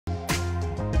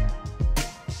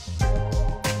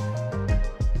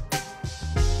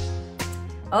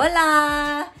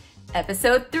Hola!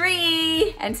 Episode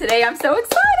 3, and today I'm so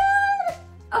excited!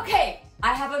 Okay,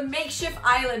 I have a makeshift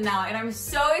island now, and I'm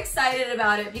so excited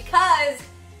about it because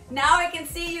now I can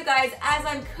see you guys as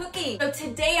I'm cooking. So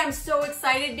today I'm so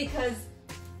excited because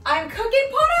I'm cooking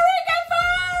Puerto Rican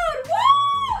food!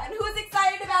 Woo! And who's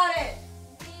excited about it?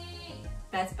 Me.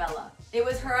 That's Bella. It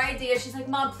was her idea. She's like,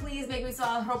 Mom, please make me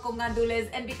some arroz con gandules.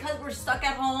 And because we're stuck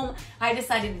at home, I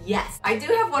decided yes. I do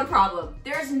have one problem.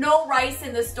 There's no rice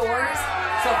in the stores.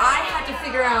 So I had to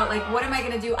figure out, like, what am I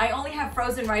gonna do? I only have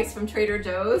frozen rice from Trader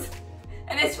Joe's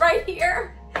and it's right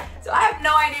here. So I have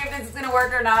no idea if this is gonna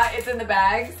work or not. It's in the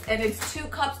bags and it's 2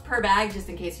 cups per bag, just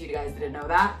in case you guys didn't know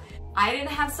that. I didn't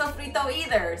have sofrito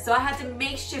either, so I had to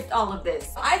makeshift all of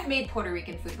this. I've made Puerto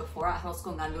Rican food before, arroz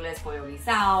con gandules, pollo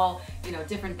guisado, you know,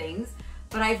 different things,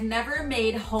 but I've never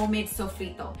made homemade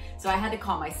sofrito. So I had to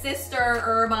call my sister,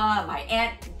 Irma, my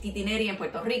aunt, Titineri in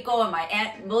Puerto Rico, and my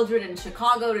aunt Mildred in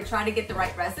Chicago to try to get the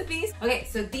right recipes. Okay,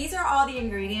 so these are all the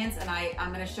ingredients, and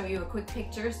I'm gonna show you a quick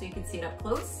picture so you can see it up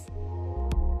close.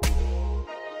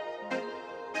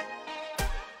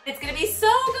 It's gonna be so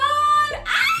good!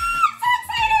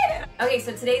 Okay,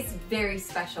 so today's a very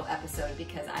special episode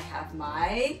because I have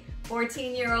my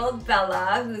 14-year-old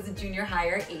Bella, who's a junior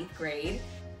higher, 8th grade.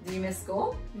 Do you miss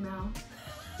school? No.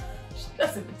 She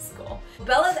doesn't miss school.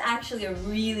 Bella's actually a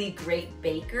really great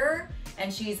baker,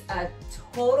 and she's a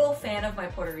total fan of my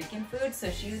Puerto Rican food, so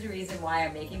she's the reason why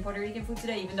I'm making Puerto Rican food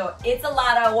today, even though it's a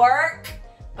lot of work,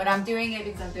 but I'm doing it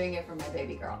because I'm doing it for my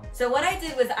baby girl. So what I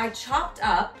did was I chopped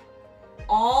up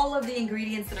all of the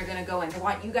ingredients that are gonna go in. I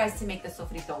want you guys to make the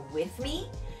sofrito with me.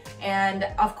 And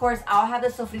of course, I'll have the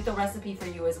sofrito recipe for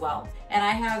you as well. And I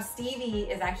have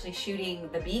Stevie is actually shooting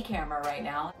the B camera right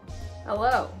now.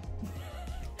 Hello.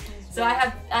 So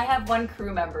I have one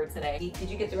crew member today. Did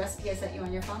you get the recipe I sent you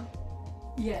on your phone?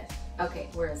 Yes. Okay,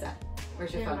 where is that?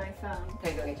 Where's your phone? my phone.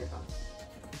 Okay, go get your phone.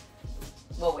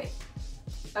 We'll wait.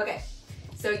 Okay,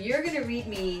 so you're gonna read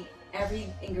me every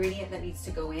ingredient that needs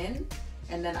to go in,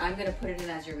 and then I'm gonna put it in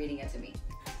as you're reading it to me.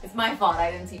 It's my fault,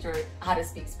 I didn't teach her how to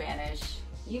speak Spanish.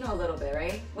 You know a little bit,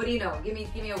 right? What do you know? Give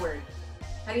me a word.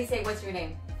 How do you say, what's your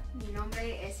name? Mi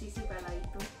nombre es Isabela y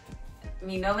tú.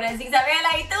 Mi nombre es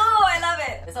Isabela y tú! I love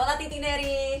it! Hola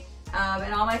Titineri!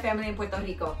 And all my family in Puerto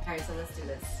Rico. All right, so let's do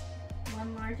this.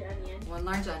 1 large onion. 1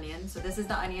 large onion. So this is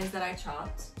the onions that I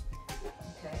chopped.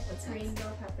 Okay, what's next? Green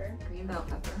bell pepper. Green bell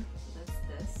pepper. So that's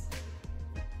this.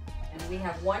 And we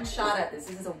have 1 shot at this.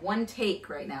 This is a 1 take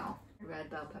right now. Red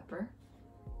bell pepper.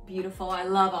 Beautiful. I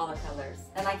love all the colors.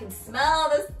 And I can smell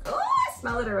this. Oh, I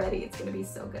smell it already. It's gonna be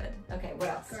so good. Okay, what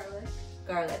else? Garlic.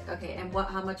 Garlic. Okay, and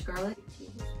how much garlic?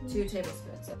 2 2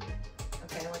 tablespoons.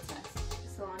 Okay, what's next?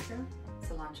 Cilantro.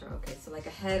 Cilantro. Okay, so like a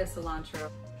head of cilantro.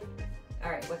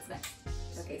 All right, what's next?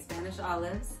 Okay, Spanish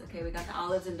olives. Okay, we got the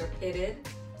olives and they're pitted.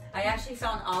 I actually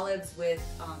found olives with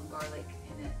garlic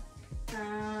in it.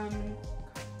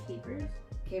 Capers.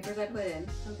 Capers I put in.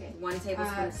 Okay. 1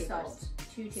 tablespoon of capers. Salt.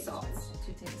 2 tablespoons. Salt.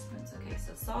 2 tablespoons. Okay,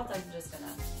 so salt I'm just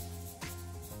gonna.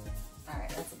 All right,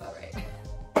 that's about right.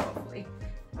 Hopefully.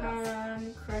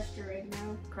 Crushed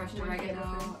oregano. Crushed 1 oregano.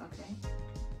 tablespoon. Okay.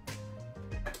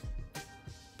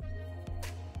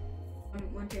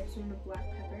 1 tablespoon of black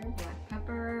pepper. Black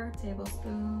pepper,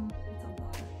 tablespoon. That's a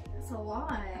lot. That's a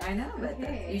lot. I know, but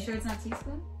Okay. you sure it's not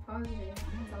teaspoon? Positive. It's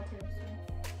all tablespoon.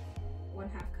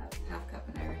 1/2 cup. 1/2 cup,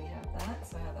 and I already have that,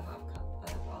 so I have the 1/2 cup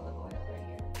of olive oil right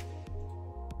here.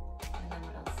 And then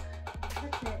what else?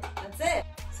 That's it. That's it.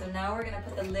 So now we're gonna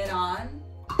put the lid on.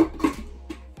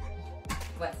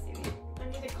 What, Stevie? I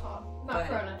need a cough. Go Not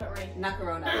ahead. Corona, don't worry. Not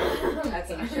Corona.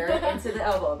 Okay, you sure? Into the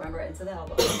elbow. Remember, into the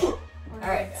elbow. All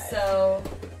right, so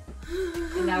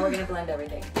and now we're gonna blend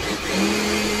everything.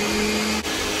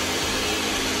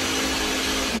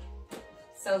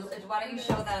 So why don't you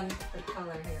show them the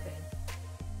color here, babe?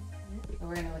 So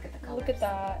we're gonna look at the color. Look at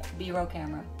that. B-roll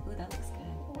camera. Ooh, that looks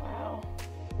good. Wow.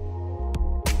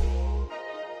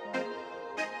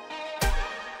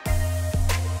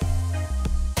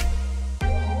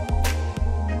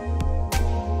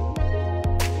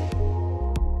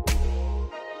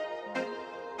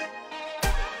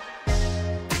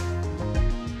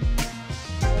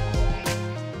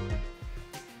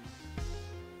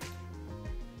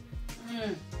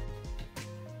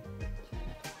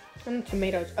 And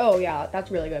tomatoes. Oh yeah,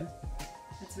 that's really good.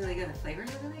 That's really good. The flavors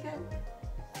are really good.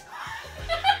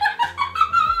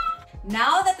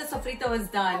 Now that the sofrito is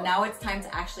done, now it's time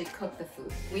to actually cook the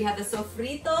food. We have the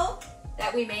sofrito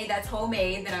that we made that's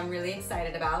homemade that I'm really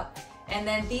excited about. And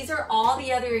then these are all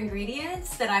the other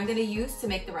ingredients that I'm gonna use to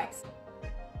make the rice.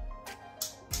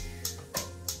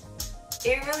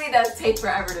 It really does take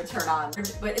forever to turn on,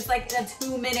 but it's like a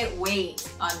 2-minute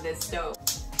wait on this stove.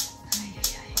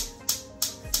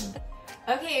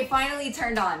 Okay, it finally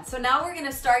turned on. So now we're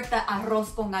gonna start the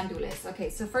arroz con gandules. Okay,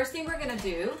 so first thing we're gonna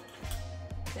do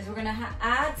is we're gonna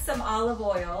add some olive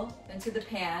oil into the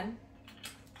pan.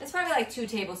 It's probably like 2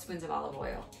 tablespoons of olive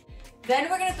oil.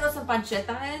 Then we're gonna throw some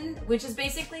pancetta in, which is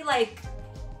basically like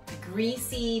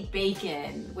greasy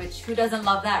bacon, which who doesn't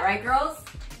love that, right girls?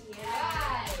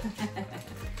 Yeah.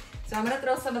 So I'm gonna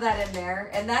throw some of that in there,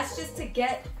 and that's just to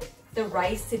get the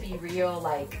rice to be real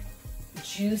like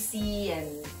juicy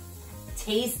and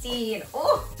tasty and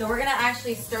oh. So we're gonna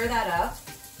actually stir that up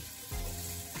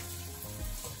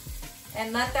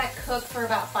and let that cook for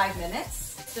about 5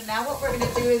 minutes. So now what we're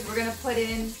gonna do is we're gonna put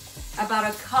in about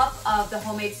a cup of the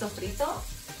homemade sofrito.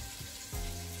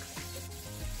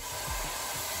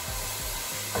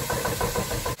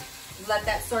 Let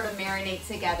that sort of marinate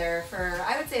together for,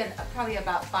 I would say, probably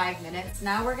about 5 minutes.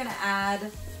 Now we're gonna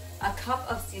add a cup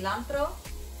of cilantro.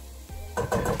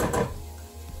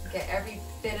 Get every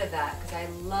bit of that because I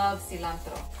love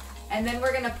cilantro. And then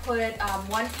we're gonna put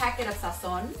 1 packet of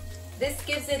Sazon. This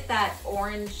gives it that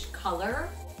orange color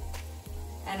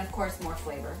and of course more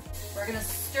flavor. We're gonna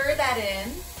stir that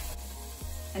in.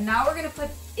 And now we're gonna put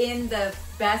in the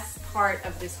best part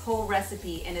of this whole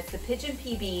recipe, and it's the pigeon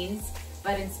pea beans,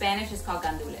 but in Spanish it's called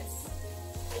gandules.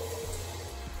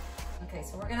 Okay,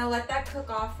 so we're gonna let that cook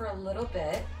off for a little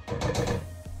bit.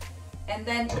 And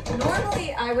then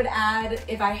normally I would add,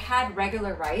 if I had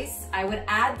regular rice, I would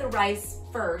add the rice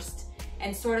first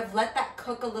and sort of let that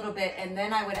cook a little bit, and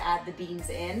then I would add the beans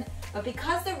in. But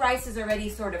because the rice is already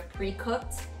sort of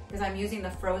pre-cooked, because I'm using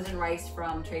the frozen rice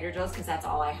from Trader Joe's because that's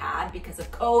all I had because of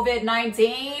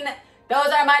COVID-19, those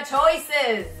are my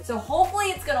choices. So hopefully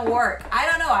it's gonna work. I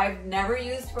don't know, I've never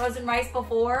used frozen rice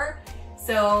before.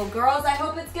 So girls, I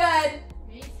hope it's good.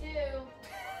 Me too.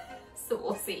 So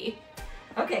we'll see.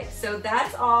 Okay, so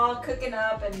that's all cooking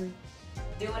up and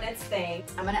doing its thing.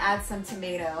 I'm gonna add some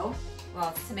tomato. Well,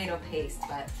 it's tomato paste,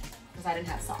 but because I didn't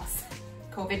have sauce.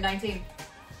 COVID-19.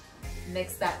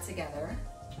 Mix that together.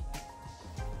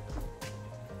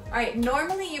 All right,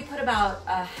 normally you put about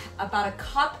a 1.5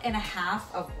 cups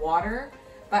of water,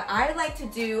 but I like to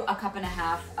do 1.5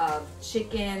 cups of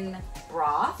chicken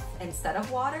broth instead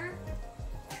of water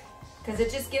because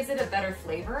it just gives it a better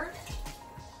flavor.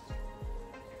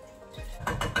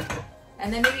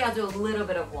 And then maybe I'll do a little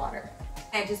bit of water.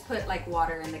 I just put like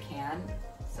water in the can,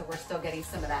 so we're still getting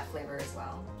some of that flavor as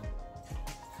well.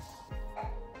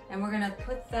 And we're gonna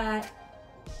put that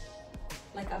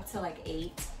like up to like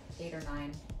 8 or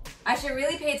 9. I should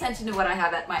really pay attention to what I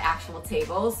have at my actual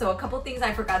table. So a couple things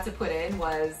I forgot to put in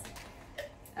was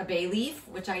a bay leaf,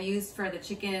 which I used for the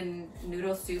chicken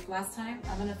noodle soup last time.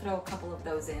 I'm gonna throw a couple of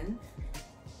those in.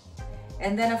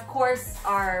 And then of course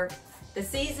the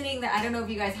seasoning that, I don't know if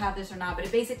you guys have this or not, but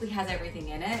it basically has everything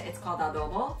in it. It's called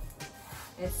Adobo.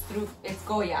 It's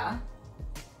Goya.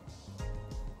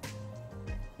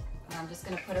 I'm just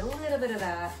gonna put a little bit of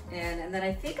that in, and then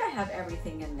I think I have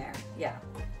everything in there. Yeah.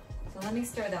 So let me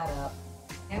stir that up.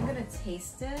 I'm gonna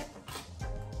taste it.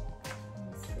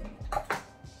 Let's see.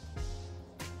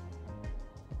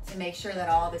 To make sure that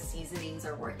all the seasonings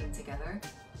are working together.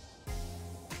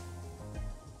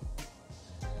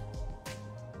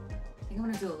 I think I'm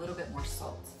gonna do a little bit more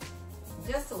salt.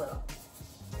 Just a little.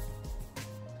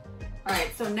 All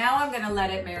right, so now I'm gonna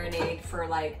let it marinate for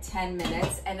like 10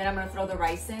 minutes, and then I'm gonna throw the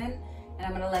rice in, and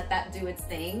I'm gonna let that do its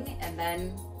thing, and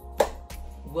then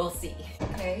we'll see,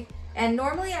 okay? And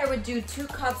normally I would do 2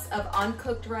 cups of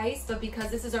uncooked rice, but because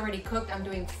this is already cooked, I'm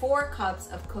doing 4 cups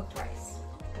of cooked rice.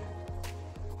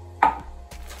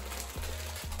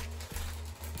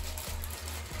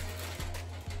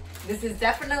 This is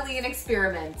definitely an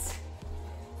experiment.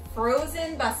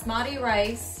 Frozen basmati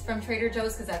rice from Trader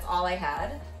Joe's, because that's all I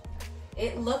had.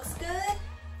 It looks good.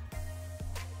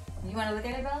 You want to look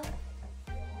at it, Belle?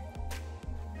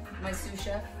 My sous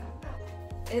chef.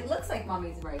 It looks like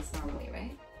mommy's rice normally,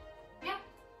 right? Yeah.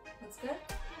 Looks good?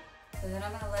 So then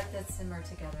I'm gonna let this simmer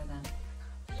together then.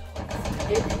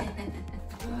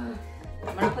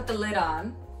 I'm gonna put the lid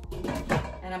on,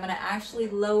 and I'm gonna actually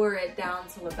lower it down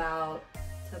to about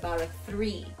a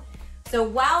 3. So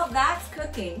while that's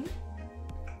cooking,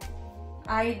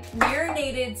 I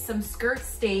marinated some skirt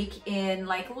steak in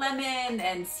like lemon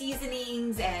and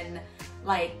seasonings and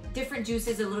like different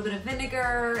juices, a little bit of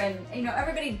vinegar, and you know,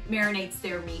 everybody marinates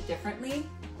their meat differently.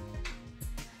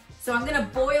 So I'm gonna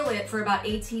boil it for about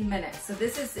 18 minutes. So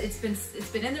this is, it's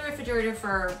been in the refrigerator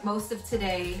for most of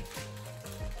today.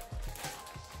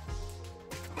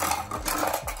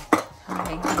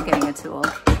 Okay, I'm getting a tool.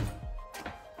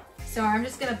 So I'm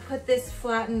just gonna put this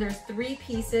flatten. There's 3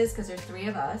 pieces because there's 3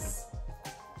 of us.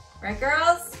 Right,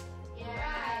 girls?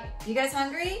 Yeah. You guys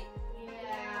hungry?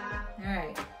 Yeah. All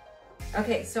right.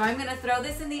 Okay, so I'm gonna throw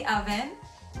this in the oven.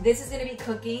 This is gonna be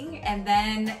cooking, and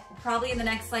then probably in the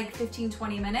next like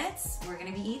 15-20 minutes, we're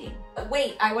gonna be eating.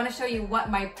 Wait, I wanna show you what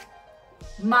my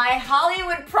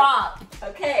Hollywood prop.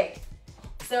 Okay,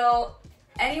 so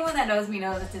anyone that knows me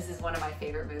knows that this is one of my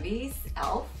favorite movies,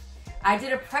 Elf. I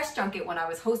did a press junket when I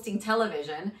was hosting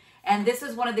television, and this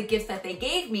was one of the gifts that they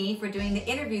gave me for doing the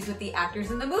interviews with the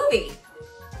actors in the movie.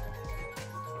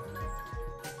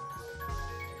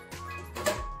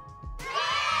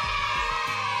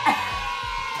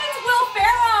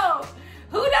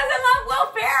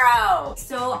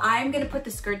 So I'm gonna put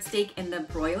the skirt steak in the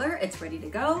broiler. It's ready to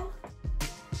go.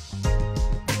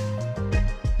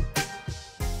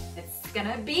 It's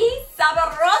gonna be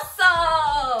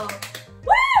sabroso!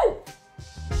 Woo!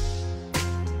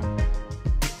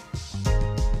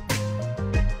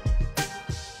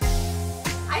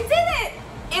 I did it!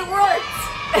 It worked!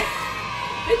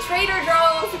 The Trader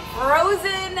Joe's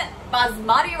frozen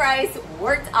basmati rice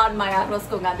worked on my arroz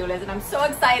con gandules, and I'm so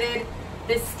excited.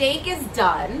 The steak is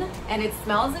done and it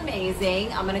smells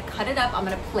amazing. I'm gonna cut it up, I'm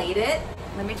gonna plate it.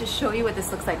 Let me just show you what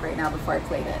this looks like right now before I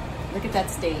plate it. Look at that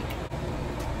steak.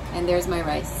 And there's my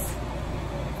rice.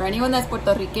 For anyone that's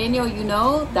Puerto Rican, you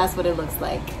know, that's what it looks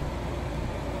like.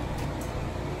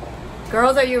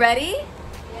 Girls, are you ready?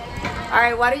 Yeah. All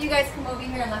right, why don't you guys come over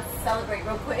here and let's celebrate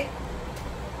real quick.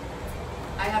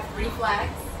 I have 3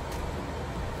 flags.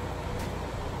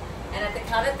 And at the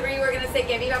count of 3, we're gonna say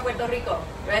que viva Puerto Rico.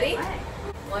 Ready?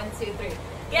 1, 2, 3.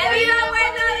 Que viva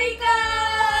Puerto Rico!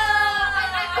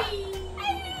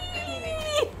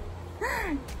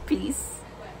 Peace.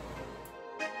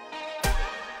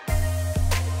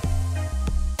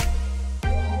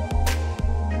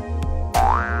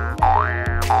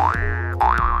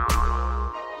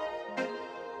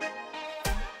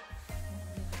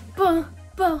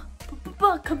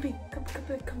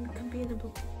 Come be in the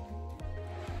book.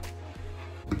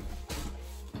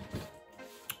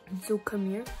 So come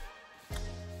here.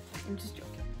 I'm just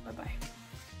joking. Bye-bye.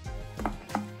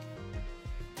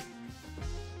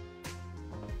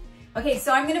 Okay,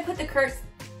 so I'm gonna put the curse.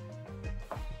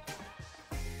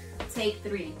 Take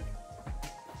 3.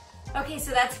 Okay,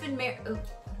 so that's been What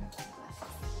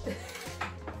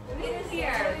is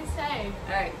here? What do we say?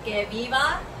 All right, que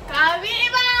viva. Que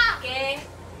viva! Que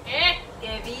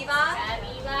viva. Que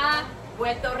viva!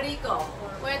 Puerto Rico.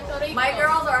 Puerto Rico. My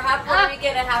girls are half Puerto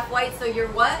Rican and half white, so you're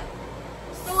what?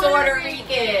 Puerto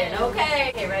Rican.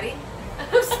 Okay, ready?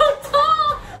 I'm so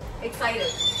tall. Excited.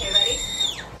 Okay, ready?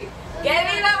 Que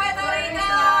viva Puerto Rico!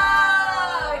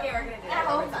 Okay, we're gonna do that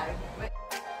one more time.